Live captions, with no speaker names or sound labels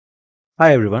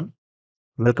Hi everyone,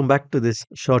 welcome back to this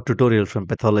short tutorial from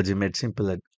Pathology Made Simple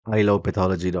at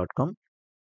ilovepathology.com.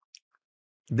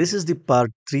 This is the part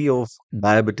 3 of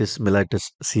Diabetes Mellitus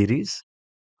series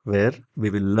where we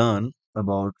will learn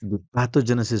about the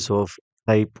pathogenesis of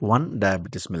type 1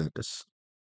 diabetes mellitus.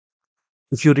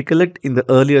 If you recollect in the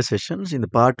earlier sessions, in the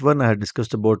part 1 I had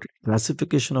discussed about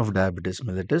classification of diabetes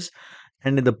mellitus,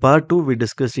 and in the part 2 we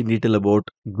discussed in detail about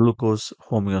glucose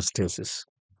homeostasis.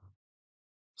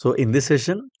 So, in this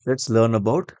session, let's learn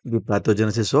about the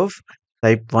pathogenesis of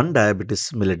type 1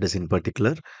 diabetes mellitus in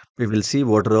particular. We will see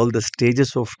what are all the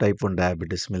stages of type 1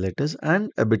 diabetes mellitus and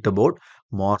a bit about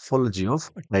morphology of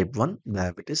type 1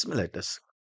 diabetes mellitus.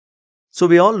 So,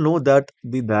 we all know that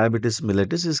the diabetes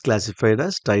mellitus is classified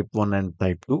as type 1 and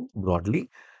type 2 broadly.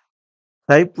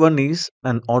 Type 1 is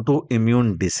an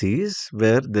autoimmune disease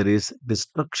where there is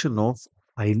destruction of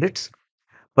islets.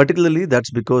 Particularly,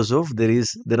 that's because of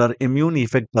there are immune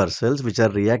effector cells which are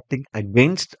reacting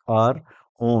against our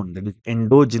own, that is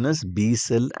endogenous B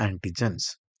cell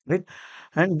antigens, right?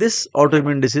 And this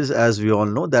autoimmune disease, as we all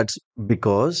know, that's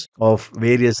because of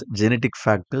various genetic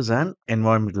factors and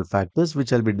environmental factors,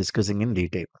 which I'll be discussing in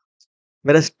detail.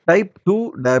 Whereas type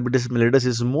 2 diabetes mellitus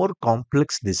is more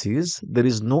complex disease. There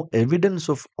is no evidence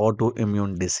of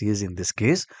autoimmune disease in this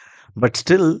case, but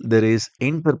still there is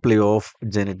interplay of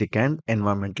genetic and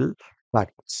environmental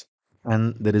factors.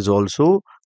 And there is also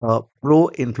a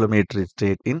pro-inflammatory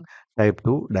state in type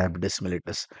 2 diabetes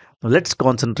mellitus. Now let's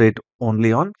concentrate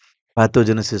only on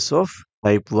pathogenesis of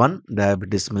type 1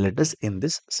 diabetes mellitus in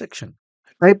this section.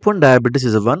 Type 1 diabetes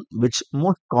is the one which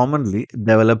most commonly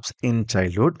develops in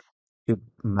childhood. It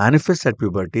manifests at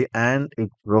puberty and it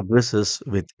progresses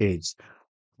with age.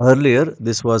 Earlier,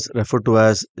 this was referred to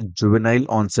as juvenile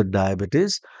onset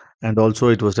diabetes, and also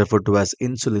it was referred to as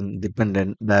insulin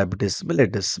dependent diabetes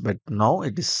mellitus. But now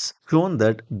it is shown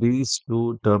that these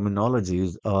two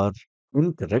terminologies are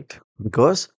incorrect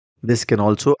because this can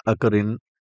also occur in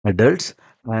adults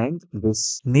and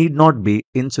this need not be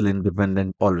insulin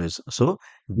dependent always. So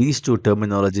these two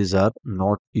terminologies are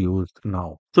not used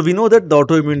now. So we know that the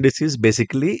autoimmune disease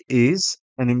basically is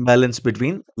an imbalance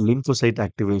between lymphocyte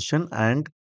activation and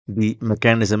the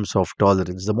mechanisms of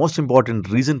tolerance. The most important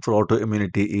reason for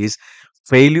autoimmunity is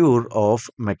failure of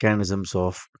mechanisms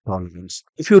of tolerance.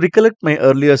 If you recollect my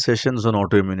earlier sessions on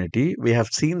autoimmunity, we have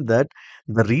seen that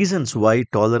the reasons why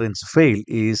tolerance fail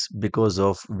is because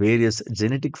of various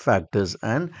genetic factors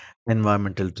and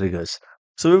environmental triggers.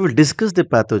 So we will discuss the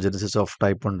pathogenesis of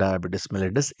type 1 diabetes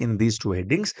mellitus in these two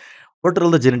headings. What are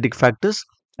all the genetic factors?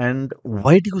 And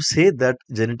why do you say that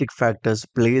genetic factors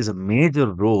plays a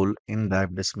major role in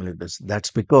diabetes mellitus? That's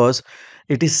because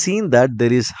it is seen that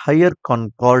there is higher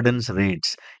concordance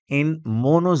rates in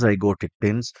monozygotic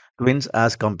twins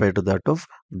as compared to that of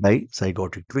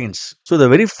dizygotic twins. So the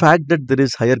very fact that there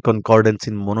is higher concordance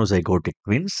in monozygotic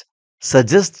twins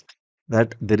suggests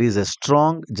that there is a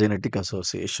strong genetic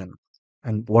association.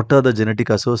 And what are the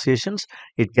genetic associations?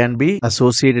 It can be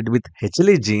associated with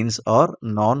HLA genes or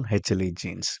non-HLA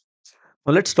genes.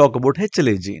 Now let's talk about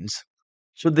HLA genes.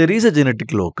 So there is a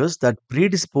genetic locus that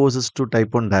predisposes to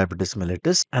type 1 diabetes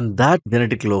mellitus, and that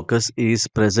genetic locus is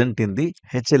present in the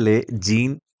HLA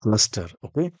gene cluster,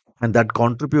 okay? And that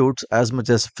contributes as much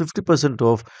as 50%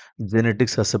 of genetic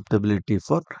susceptibility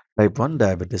for type 1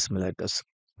 diabetes mellitus.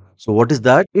 So what is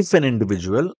that? If an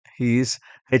individual he is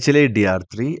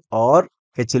HLA-DR3 or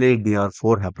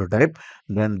HLA-DR4 haplotype,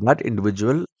 then that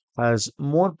individual has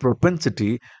more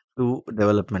propensity to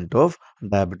development of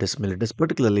diabetes mellitus,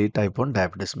 particularly type 1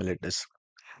 diabetes mellitus.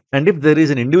 And if there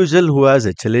is an individual who has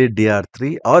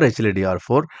HLA-DR3 or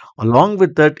HLA-DR4, along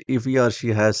with that, if he or she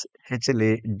has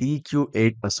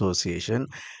HLA-DQ8 association,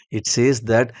 it says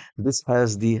that this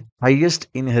has the highest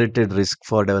inherited risk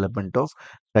for development of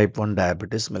type 1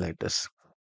 diabetes mellitus.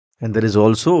 And there is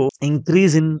also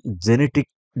increase in genetic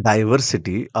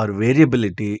diversity or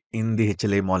variability in the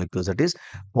HLA molecules. That is,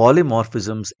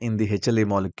 polymorphisms in the HLA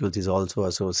molecules is also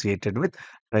associated with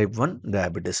type 1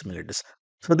 diabetes mellitus.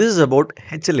 So this is about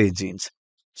HLA genes.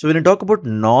 So when you talk about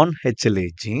non-HLA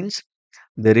genes,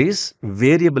 there is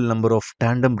variable number of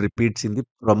tandem repeats in the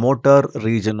promoter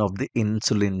region of the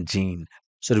insulin gene.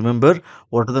 So remember,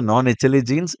 what are the non-HLA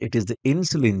genes? It is the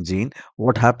insulin gene.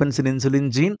 What happens in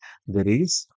insulin gene? There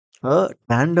is a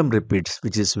tandem repeats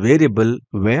which is variable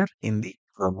where in the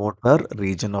promoter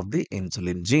region of the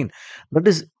insulin gene. That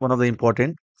is one of the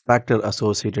important factor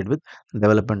associated with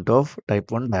development of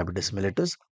type 1 diabetes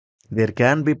mellitus. There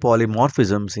can be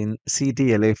polymorphisms in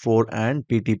CTLA4 and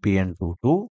PTPN2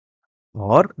 too.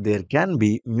 or there can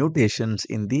be mutations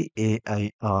in the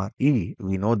AIRE.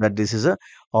 We know that this is a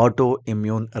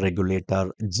autoimmune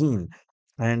regulator gene.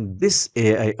 And this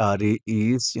AIRE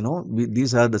is,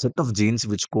 these are the set of genes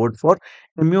which code for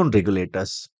immune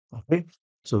regulators. Okay.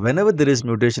 So whenever there is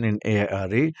mutation in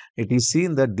AIRE, it is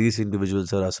seen that these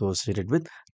individuals are associated with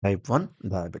type 1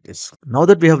 diabetes. Now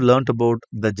that we have learnt about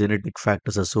the genetic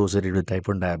factors associated with type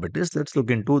 1 diabetes, let's look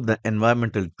into the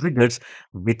environmental triggers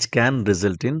which can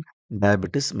result in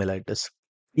diabetes mellitus.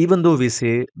 Even though we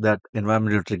say that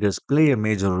environmental triggers play a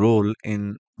major role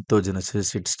in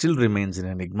pathogenesis, it still remains an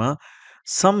enigma.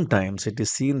 Sometimes it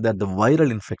is seen that the viral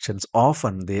infections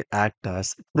often they act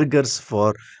as triggers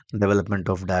for development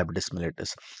of diabetes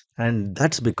mellitus, and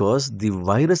that's because the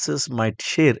viruses might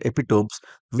share epitopes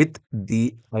with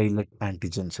the islet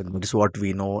antigens, and that is what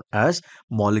we know as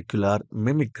molecular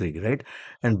mimicry, right?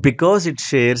 And because it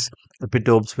shares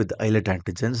epitopes with islet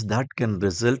antigens, that can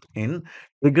result in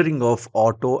triggering of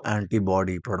auto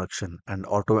antibody production, and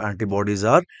auto antibodies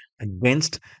are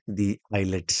against the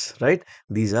islets, right?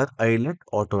 These are islet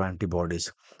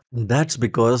autoantibodies. That's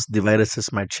because the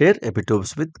viruses might share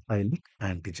epitopes with islet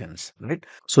antigens, right?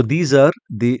 So these are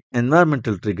the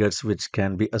environmental triggers which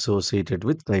can be associated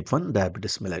with type 1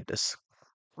 diabetes mellitus.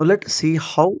 Now let's see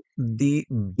how the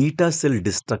beta cell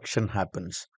destruction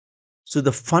happens. So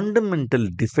the fundamental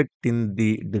defect in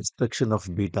the destruction of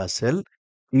beta cell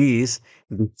is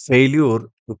the failure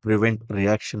to prevent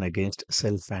reaction against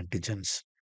self antigens.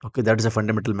 Okay, that is a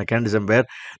fundamental mechanism where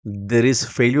there is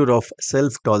failure of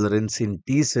self tolerance in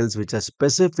T cells which are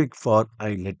specific for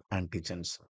islet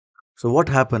antigens. So what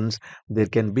happens? There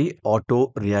can be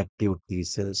autoreactive T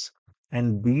cells,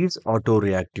 and these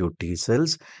autoreactive T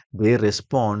cells they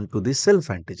respond to the self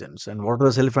antigens. And what are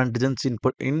the self antigens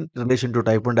in relation to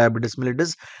type 1 diabetes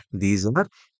mellitus? These are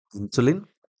insulin.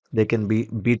 They can be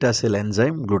beta cell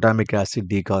enzyme, glutamic acid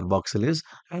decarboxylase,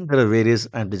 and there are various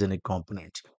antigenic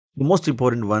components. The most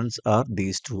important ones are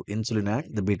these two, insulin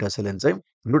and the beta cell enzyme,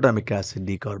 glutamic acid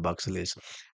decarboxylase.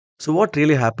 So what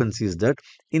really happens is that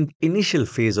in initial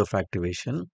phase of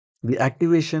activation, the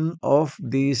activation of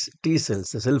these T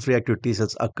cells, the self-reactive T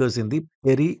cells, occurs in the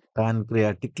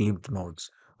peripancreatic lymph nodes.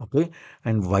 Okay,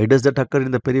 and why does that occur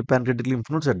in the peripancreatic lymph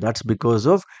nodes? And that's because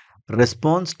of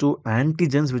response to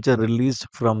antigens which are released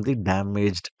from the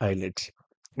damaged islets.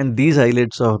 And these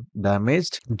islets are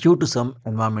damaged due to some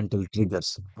environmental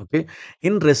triggers. Okay,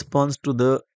 in response to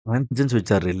the antigens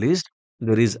which are released,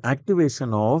 there is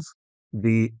activation of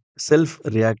the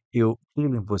self-reactive T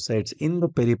lymphocytes in the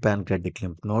peripancreatic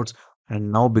lymph nodes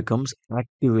and now becomes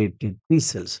activated T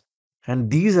cells. And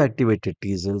these activated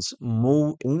T cells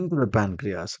move into the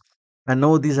pancreas. And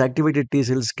now these activated T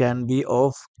cells can be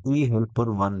of T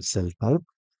helper 1 cell type,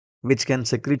 which can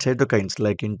secrete cytokines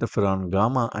like interferon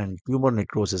gamma and tumor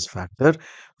necrosis factor,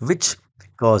 which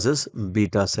causes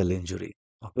beta cell injury.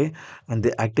 Okay, and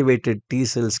the activated T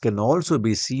cells can also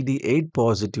be CD8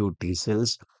 positive T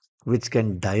cells, which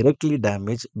can directly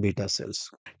damage beta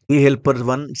cells. T helper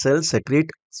 1 cells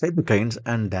secrete cytokines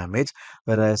and damage,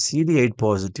 whereas CD8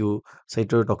 positive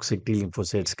cytotoxic T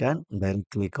lymphocytes can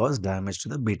directly cause damage to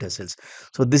the beta cells.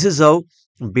 So, this is how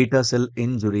beta cell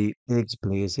injury takes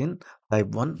place in type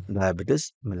 1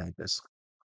 diabetes mellitus.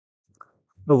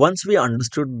 Now, once we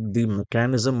understood the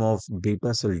mechanism of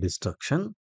beta cell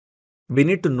destruction, we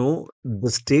need to know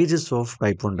the stages of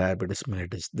type 1 diabetes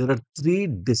mellitus. There are three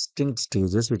distinct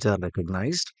stages which are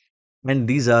recognized, and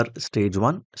these are stage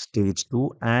 1, stage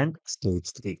 2, and stage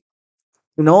 3.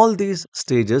 In all these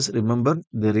stages, remember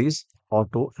there is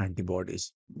auto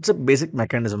antibodies. It's a basic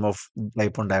mechanism of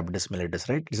type 1 diabetes mellitus,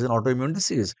 right? It's an autoimmune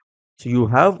disease. So you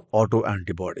have auto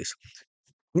antibodies.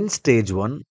 In stage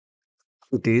 1,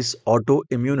 it is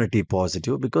autoimmunity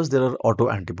positive because there are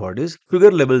autoantibodies.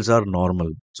 Sugar levels are normal.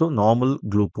 So normal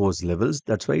glucose levels.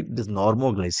 That's why it is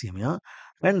normoglycemia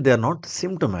and they are not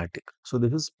symptomatic. So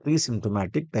this is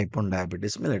pre-symptomatic type 1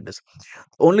 diabetes mellitus.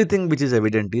 Only thing which is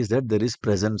evident is that there is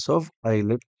presence of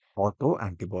islet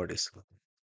autoantibodies.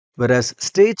 Whereas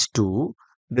stage 2,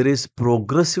 there is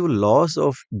progressive loss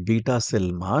of beta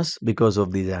cell mass because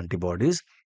of these antibodies.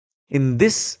 In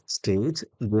this stage,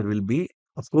 there will be,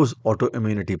 of course,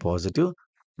 autoimmunity positive.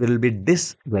 There will be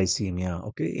dysglycemia,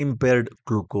 okay, impaired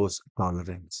glucose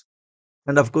tolerance.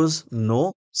 And of course,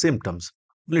 no symptoms.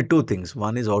 Only two things.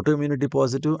 One is autoimmunity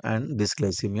positive and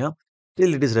dysglycemia.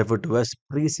 Till it is referred to as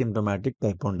pre-symptomatic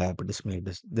type 1 diabetes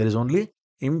mellitus. There is only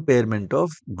impairment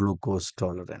of glucose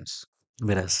tolerance.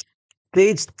 Whereas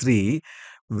stage 3,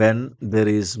 when there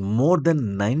is more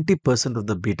than 90% of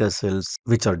the beta cells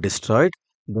which are destroyed,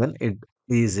 then it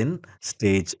is in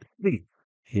stage 3.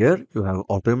 Here you have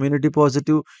autoimmunity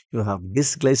positive, you have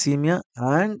dysglycemia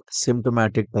and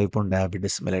symptomatic type 1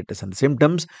 diabetes mellitus. And the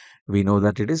symptoms, we know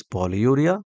that it is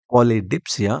polyuria,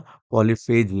 polydipsia,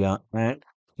 polyphagia, and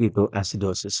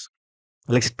ketoacidosis.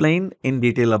 I'll explain in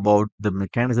detail about the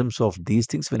mechanisms of these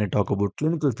things when I talk about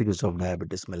clinical features of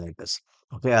diabetes mellitus.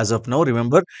 Okay, as of now,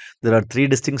 remember there are three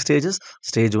distinct stages: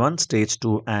 stage 1, stage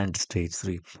 2, and stage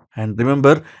 3. And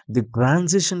remember, the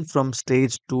transition from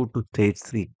stage 2 to stage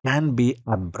 3 can be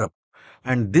abrupt.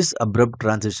 And this abrupt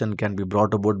transition can be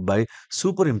brought about by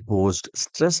superimposed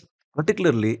stress,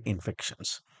 particularly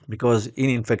infections. Because in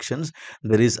infections,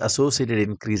 there is associated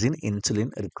increase in insulin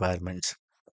requirements.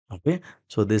 Okay,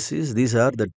 so these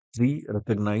are the three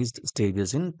recognized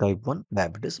stages in type 1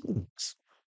 diabetes mellitus.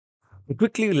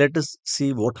 Quickly, let us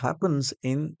see what happens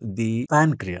in the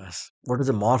pancreas. What is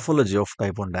the morphology of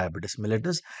type 1 diabetes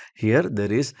mellitus? Here,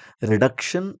 there is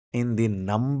reduction in the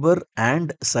number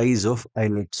and size of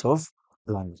islets of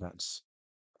Langerhans,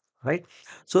 right?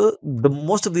 So the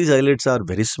most of these islets are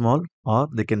very small or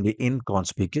they can be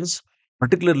inconspicuous,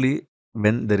 particularly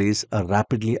when there is a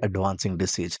rapidly advancing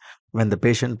disease. When the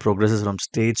patient progresses from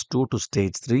stage 2 to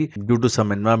stage 3 due to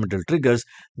some environmental triggers,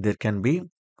 there can be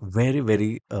very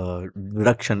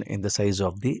reduction in the size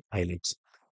of the islets.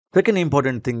 Second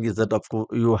important thing is that of course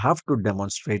you have to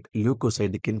demonstrate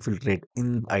leukocytic infiltrate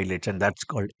in the islets, and that's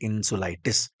called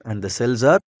insulitis. And the cells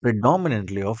are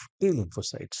predominantly of T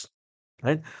lymphocytes,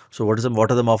 right? So what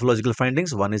are the morphological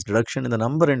findings? One is reduction in the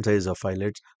number and size of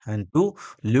islets, and two,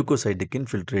 leukocytic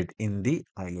infiltrate in the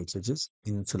islets, which is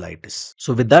insulitis.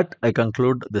 So with that, I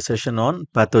conclude the session on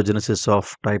pathogenesis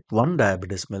of type 1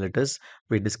 diabetes mellitus.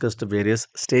 We discussed the various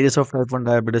stages of type 1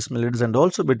 diabetes mellitus and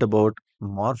also a bit about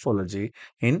morphology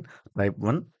in type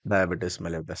 1 diabetes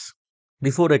mellitus.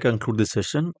 Before I conclude this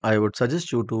session, I would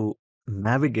suggest you to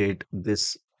navigate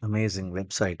this amazing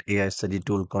website, AI study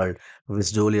tool called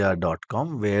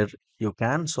Wisdolia.com, where you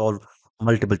can solve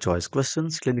multiple choice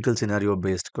questions, clinical scenario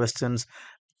based questions.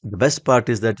 The best part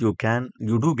is that you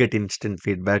do get instant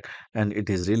feedback, and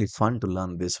it is really fun to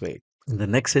learn this way. In the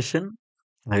next session,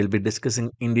 I will be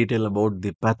discussing in detail about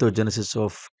the pathogenesis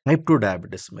of type 2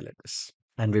 diabetes mellitus,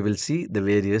 and we will see the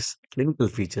various clinical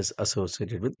features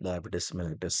associated with diabetes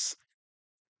mellitus.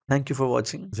 Thank you for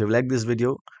watching. If you like this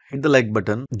video, hit the like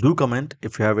button. Do comment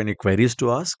if you have any queries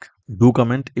to ask. Do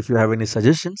comment if you have any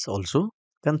suggestions also.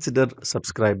 Consider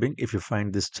subscribing if you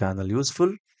find this channel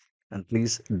useful. And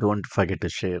please don't forget to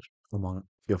share among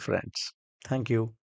your friends. Thank you.